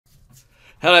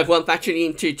Hello everyone, back tuning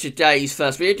into today's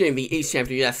first video, doing the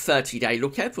ECMWF 30-day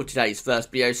look ahead for today's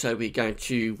first video. So we're going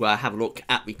to have a look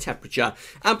at the temperature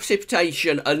and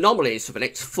precipitation anomalies for the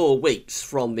next 4 weeks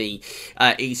from the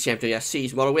ECMWF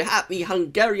season model. We're at the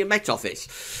Hungarian Met Office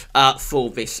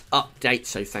for this update,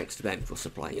 so thanks to them for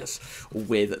supplying us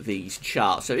with these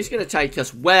charts. So it's going to take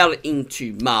us well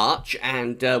into March,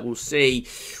 and we'll see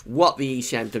what the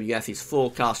ECMWF is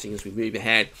forecasting as we move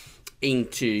ahead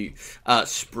into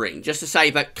spring. Just to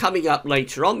say that coming up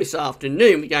later on this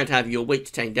afternoon, we're going to have your week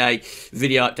to 10 day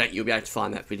video update. You'll be able to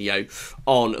find that video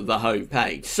on the home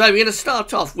page. So we're going to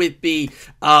start off with the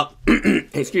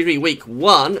excuse me, week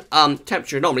 1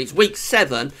 temperature anomalies. Week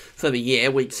 7 for the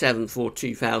year, week 7 for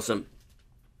 2019,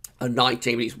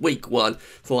 but it's week 1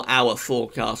 for our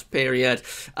forecast period.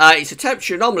 It's a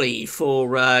temperature anomaly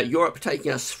for Europe,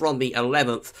 taking us from the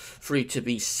 11th through to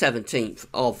the 17th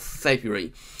of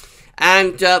February.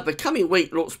 And the coming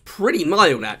week looks pretty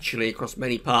mild, actually, across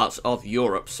many parts of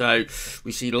Europe. So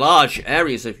we see large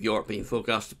areas of Europe being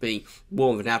forecast to be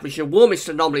warmer than average. The warmest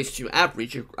anomalies to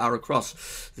average are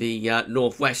across the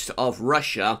northwest of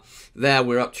Russia. There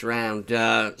we're up to around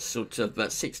sort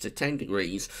of 6 to 10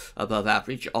 degrees above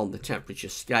average on the temperature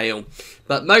scale.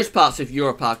 But most parts of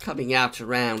Europe are coming out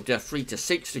around 3 to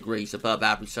 6 degrees above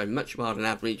average, so much milder than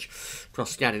average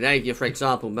across Scandinavia, for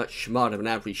example, much milder than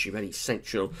average in many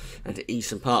central and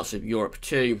eastern parts of Europe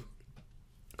too.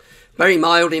 Very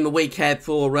mild in the week ahead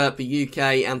for the UK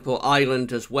and for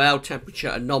Ireland as well. Temperature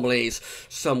anomalies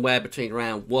somewhere between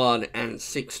around 1 and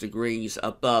 6 degrees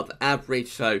above average.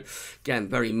 So again,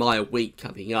 very mild week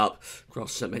coming up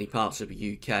across many parts of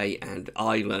the UK and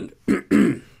Ireland.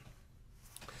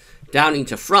 Down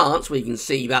into France, we can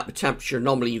see that the temperature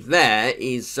anomaly there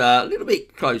is a little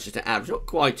bit closer to average, not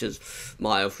quite as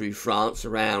mild through France,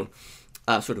 around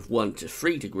sort of 1 to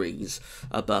 3 degrees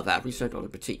above average, so not a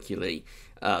particularly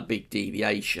big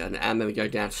deviation. And then we go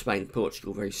down to Spain and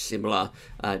Portugal, very similar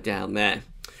down there.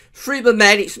 Through the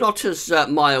Med, it's not as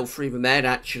mild through the Med,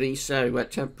 actually, so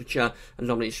temperature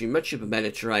anomalies through much of the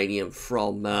Mediterranean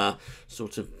from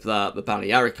sort of the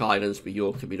Balearic Islands,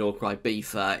 Mallorca, Menorca,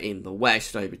 Ibiza in the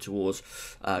west, over towards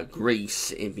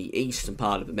Greece in the eastern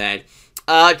part of the Med.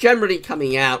 Generally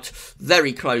coming out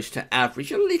very close to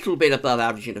average, a little bit above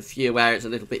average in a few areas, a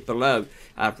little bit below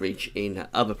average in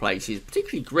other places,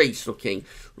 particularly Greece looking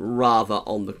rather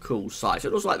on the cool side. So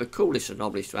it looks like the coolest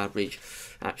anomalies to average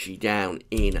actually down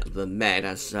in the Med,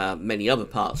 as many other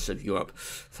parts of Europe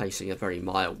facing a very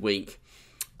mild week.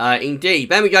 Indeed.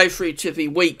 Then we go through to the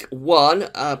week 1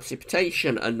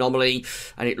 precipitation anomaly,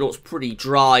 and it looks pretty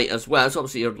dry as well. It's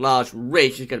obviously a large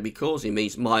ridge is going to be causing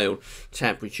these mild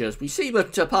temperatures. We see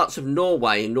that parts of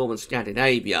Norway and northern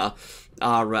Scandinavia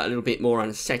are a little bit more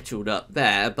unsettled up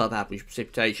there, above average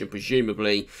precipitation,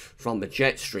 presumably from the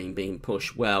jet stream being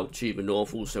pushed well to the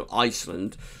north. Also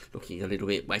Iceland looking a little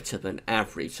bit wetter than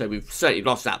average. So we've certainly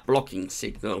lost that blocking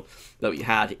signal that we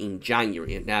had in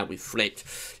January, and now we've flipped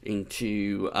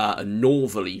into a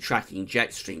northerly tracking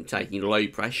jet stream, taking low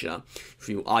pressure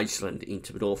through Iceland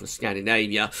into the north of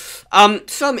Scandinavia.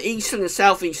 Some eastern and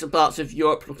southeastern parts of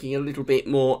Europe looking a little bit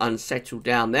more unsettled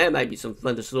down there, maybe some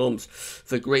thunderstorms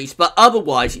for Greece, but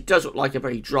otherwise it does look like a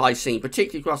very dry scene,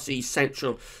 particularly across the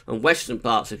central and western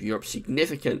parts of Europe,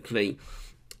 significantly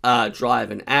drier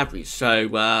than average,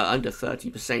 so under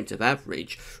 30% of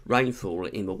average rainfall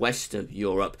in the west of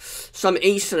Europe. Some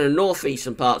eastern and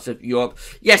northeastern parts of Europe,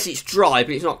 yes, it's dry,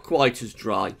 but it's not quite as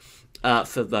dry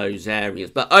for those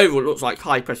areas. But overall, it looks like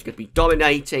high pressure could be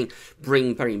dominating,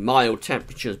 bring very mild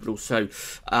temperatures, but also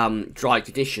dry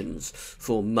conditions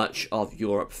for much of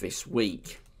Europe this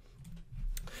week.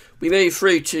 We move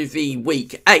through to the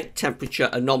week 8 temperature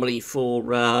anomaly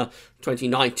for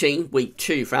 2019, week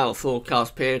 2 for our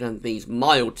forecast period, and these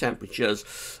mild temperatures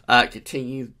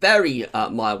continue. Very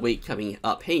mild week coming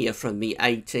up here from the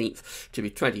 18th to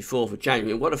the 24th of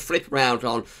January. What a flip around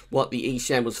on what the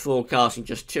ECM was forecasting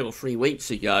just 2 or 3 weeks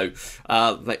ago.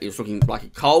 It was looking like a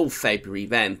cold February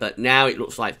then, but now it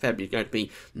looks like February is going to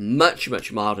be much,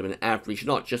 much milder than average,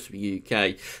 not just for the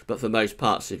UK, but for most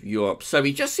parts of Europe. So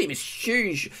we just see this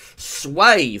huge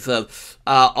swathe of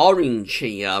orange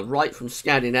here, right from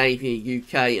Scandinavia,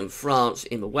 UK and France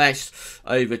in the west,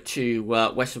 over to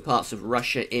western parts of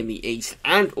Russia in the east,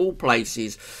 and all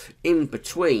places in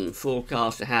between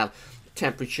forecast to have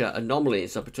temperature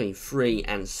anomalies of between 3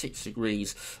 and 6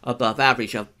 degrees above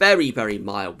average. A very, very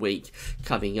mild week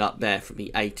coming up there from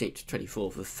the 18th to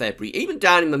 24th of February. Even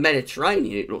down in the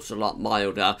Mediterranean, it looks a lot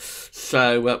milder.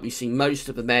 So we see most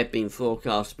of the Med being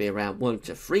forecast to be around 1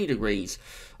 to 3 degrees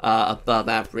above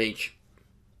average.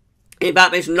 In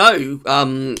fact, there's no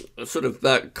sort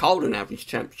of cold and average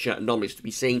temperature anomalies to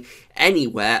be seen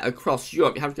anywhere across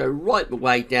Europe. You have to go right the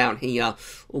way down here,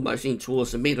 almost in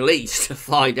towards the Middle East, to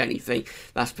find anything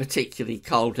that's particularly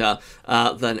colder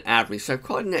than average. So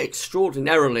quite an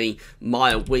extraordinarily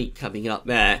mild week coming up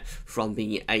there from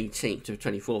the 18th to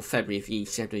 24th February, if the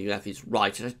ECMWF is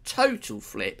right. And a total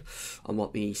flip on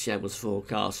what the ECM was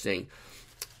forecasting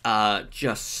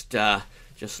just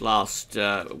last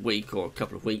week or a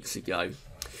couple of weeks ago.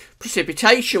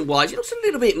 Precipitation-wise, it looks a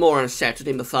little bit more unsettled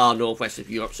in the far northwest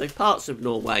of Europe, so parts of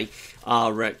Norway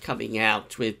are coming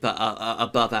out with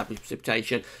above average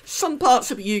precipitation. Some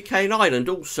parts of the UK and Ireland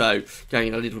also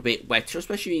going a little bit wetter,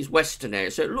 especially these western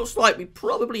areas. So it looks like we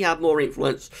probably have more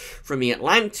influence from the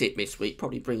Atlantic this week,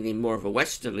 probably bringing in more of a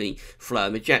westerly flow,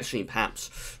 and the jet stream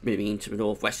perhaps moving into the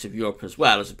northwest of Europe as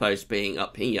well, as opposed to being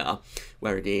up here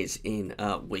where it is in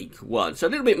week 1. So a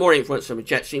little bit more influence from the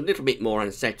jet stream, a little bit more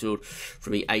unsettled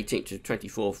from the 18th to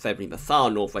 24th February in the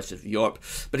far northwest of Europe.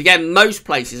 But again, most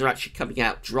places are actually coming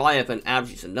out drier than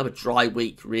average. It's another dry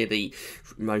week, really,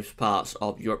 for most parts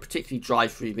of Europe, particularly dry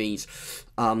through these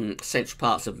central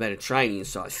parts of the Mediterranean.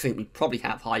 So I think we probably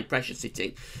have high pressure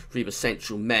sitting through the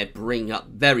central Med, bringing up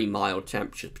very mild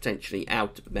temperatures, potentially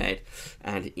out of the Med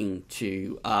and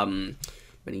into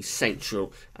many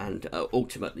central and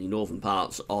ultimately northern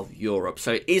parts of Europe.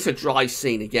 So it is a dry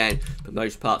scene again for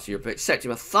most parts of Europe, except in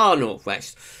the far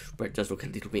northwest, where it does look a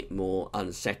little bit more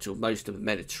unsettled. Most of the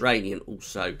Mediterranean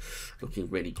also looking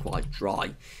really quite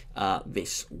dry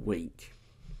this week.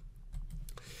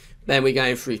 Then we're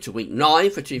going through to week 9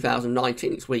 for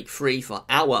 2019. It's week 3 for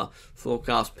our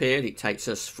forecast period. It takes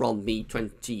us from the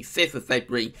 25th of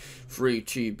February through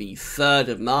to the 3rd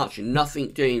of March. And nothing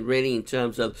doing really in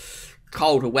terms of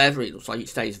colder weather. It looks like it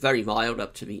stays very mild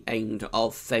up to the end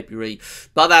of February.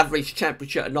 Above average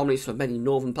temperature anomalies for many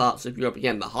northern parts of Europe.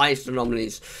 Again, the highest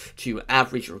anomalies to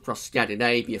average are across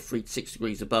Scandinavia, 3 to 6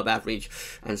 degrees above average,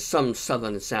 and some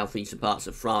southern and southeastern parts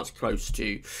of France close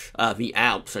to the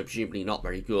Alps, so presumably not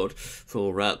very good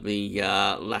for the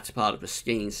latter part of the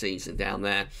skiing season down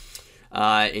there.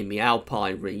 In the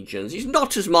Alpine regions. It's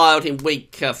not as mild in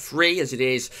week 3 as it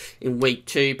is in week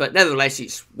 2, but nevertheless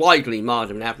it's widely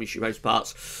milder than average in most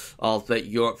parts of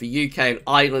Europe. The UK and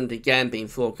Ireland again being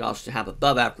forecast to have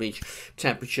above average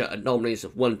temperature anomalies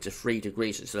of 1 to 3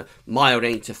 degrees. It's a mild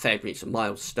end to February, it's a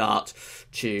mild start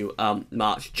to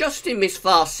March. Just in this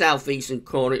far southeastern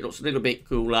corner it looks a little bit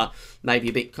cooler, maybe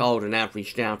a bit colder than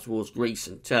average down towards Greece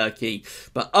and Turkey,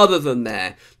 but other than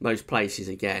there, most places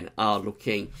again are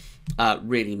looking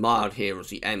really mild here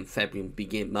as we end February and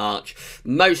begin March.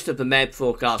 Most of the Med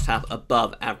forecasts have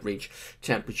above average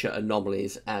temperature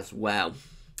anomalies as well.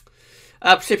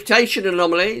 Precipitation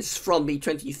anomalies from the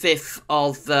 25th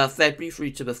of February through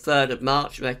to the 3rd of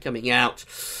March. They're coming out,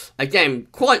 again,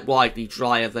 quite widely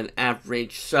drier than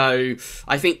average. So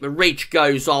I think the ridge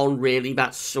goes on, really.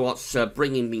 That's what's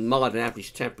bringing the mild and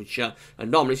average temperature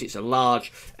anomalies. It's a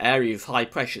large area of high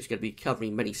pressure. It's going to be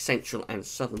covering many central and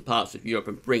southern parts of Europe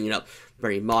and bringing up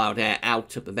very mild air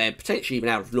out of the Med, potentially even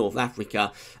out of North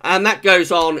Africa. And that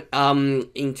goes on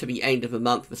into the end of the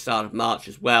month, the start of March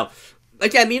as well.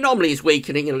 Again, the anomaly is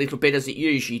weakening a little bit, as it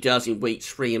usually does in weeks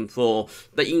 3 and 4.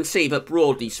 But you can see that,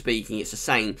 broadly speaking, it's the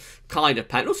same kind of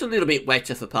pattern. It looks a little bit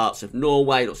wetter for parts of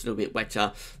Norway. It looks a little bit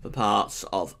wetter for parts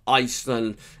of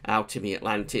Iceland, out in the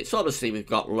Atlantic. So obviously we've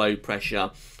got low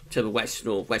pressure to the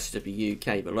west-northwest of the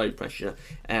UK. The low pressure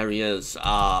areas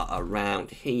are around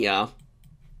here.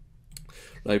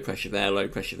 Low pressure there, low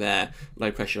pressure there,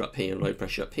 low pressure up here, low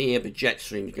pressure up here. The jet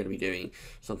stream is going to be doing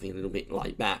something a little bit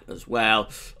like that as well.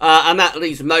 And that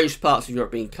leaves most parts of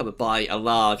Europe being covered by a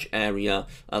large area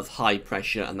of high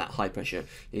pressure, and that high pressure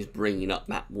is bringing up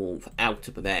that warmth out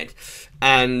of the Med.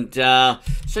 And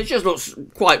so it just looks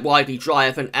quite widely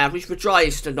drier than average. The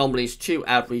driest anomalies to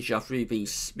average are through the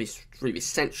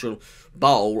central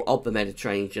bowl of the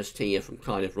Mediterranean, just here from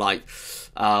kind of like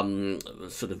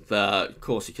sort of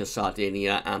Corsica,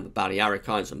 Sardinia and the Balearic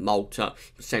Islands and Malta,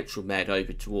 the central Med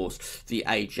over towards the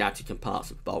Adriatic and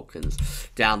parts of the Balkans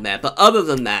down there. But other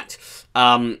than that,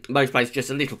 most places just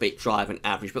a little bit drier than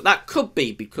average, but that could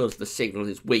be because the signal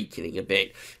is weakening a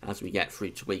bit as we get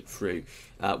through to week 3.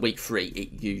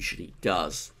 It usually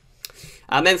does.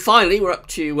 And then finally, we're up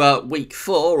to week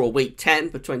 4 or week 10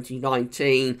 for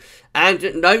 2019,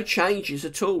 and no changes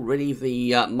at all. Really,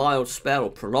 the mild spell or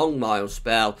prolonged mild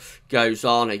spell goes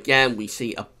on. Again, we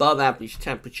see above average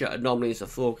temperature anomalies are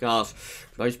forecast.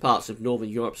 Most parts of Northern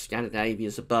Europe, Scandinavia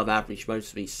is above average. Most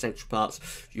of these central parts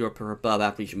of Europe are above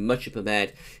average. Much of the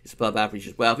Med is above average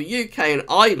as well. The UK and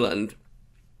Ireland,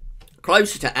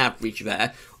 closer to average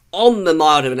there. on the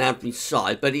milder than average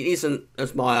side, but it isn't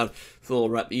as mild for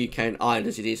the UK and Ireland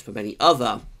as it is for many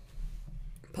other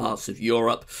parts of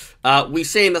Europe. We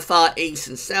see in the far east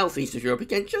and southeast of Europe,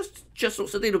 again, just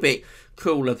looks a little bit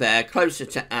cooler there, closer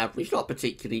to average, not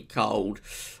particularly cold,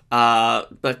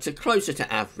 but closer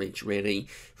to average, really,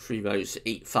 through those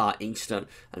far eastern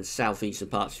and southeastern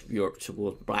parts of Europe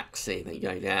towards the Black Sea. They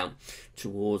go down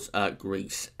towards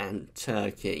Greece and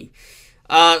Turkey.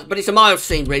 But it's a mild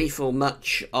scene, really, for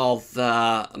much of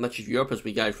Europe as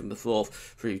we go from the 4th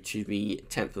through to the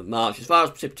 10th of March. As far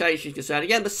as precipitation is concerned,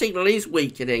 again, the signal is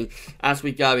weakening as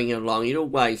we're going along. It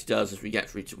always does as we get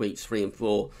through to weeks 3 and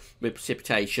 4 with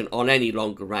precipitation on any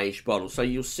longer range model. So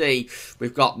you'll see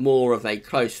we've got more of a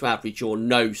close to average or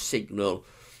no signal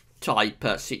type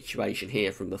situation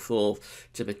here from the 4th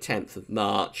to the 10th of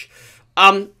March.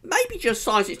 Maybe just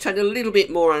signs it's turned a little bit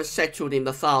more unsettled in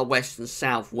the far west and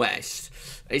southwest.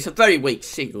 It's a very weak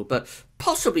signal, but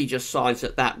possibly just signs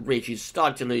that that ridge is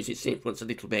starting to lose its influence a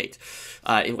little bit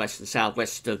in west and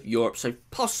southwest of Europe. So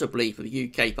possibly for the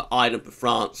UK, for Ireland, for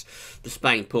France, for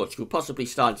Spain, Portugal, possibly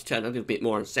starting to turn a little bit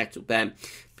more unsettled then.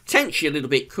 Potentially a little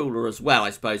bit cooler as well,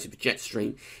 I suppose, if the jet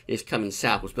stream is coming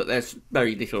southwards, but there's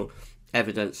very little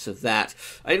evidence of that.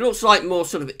 It looks like more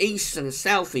sort of eastern and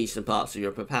southeastern parts of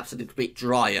Europe are perhaps a little bit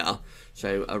drier.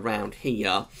 So around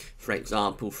here, for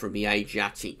example, from the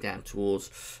Adriatic down towards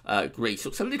Greece,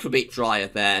 looks a little bit drier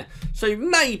there. So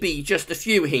maybe just a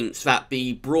few hints that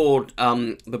the broad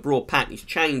pattern is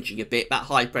changing a bit. That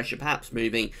high pressure perhaps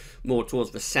moving more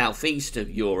towards the southeast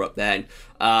of Europe then,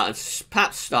 and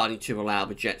perhaps starting to allow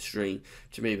the jet stream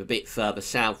to move a bit further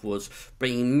southwards,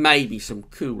 bringing maybe some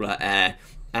cooler air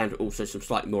and also some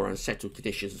slightly more unsettled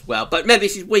conditions as well. But remember,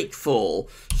 this is week 4,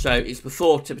 so it's the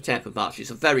 4th to the 10th of March. It's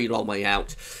a very long way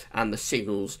out, and the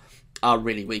signals are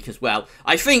really weak as well.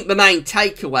 I think the main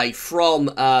takeaway from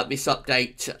this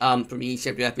update from the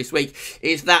ECWF this week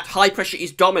is that high pressure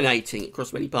is dominating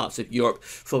across many parts of Europe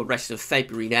for the rest of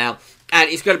February now. And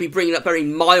it's going to be bringing up very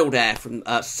mild air from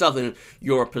southern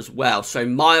Europe as well. So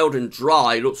mild and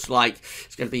dry looks like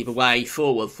it's going to be the way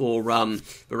forward for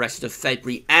the rest of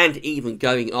February and even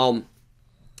going on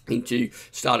into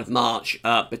start of March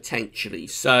potentially.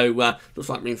 So looks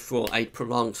like we're in for a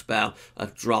prolonged spell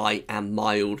of dry and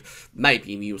mild,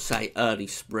 maybe you'll say early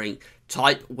spring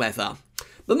type weather.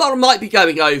 The model might be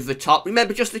going over the top.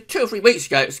 Remember, just 2 or 3 weeks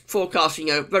ago, it was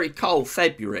forecasting a very cold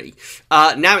February.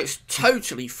 Now it's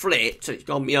totally flipped. It's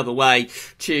gone the other way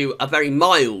to a very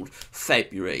mild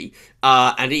February,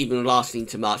 and even lasting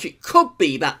to March. It could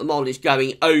be that the model is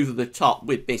going over the top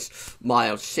with this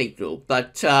mild signal,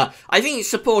 but I think it's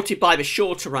supported by the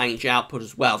shorter range output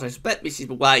as well. So I suspect this is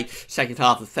the way second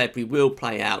half of February will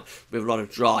play out, with a lot of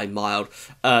dry, mild,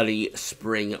 early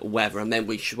spring weather, and then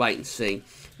we should wait and see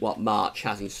what March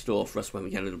has in store for us when we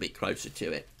get a little bit closer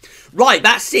to it. Right,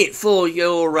 that's it for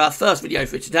your first video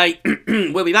for today.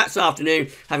 We'll be back this afternoon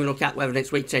having a look at weather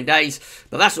next week, 10 days.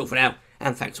 But that's all for now,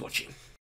 and thanks for watching.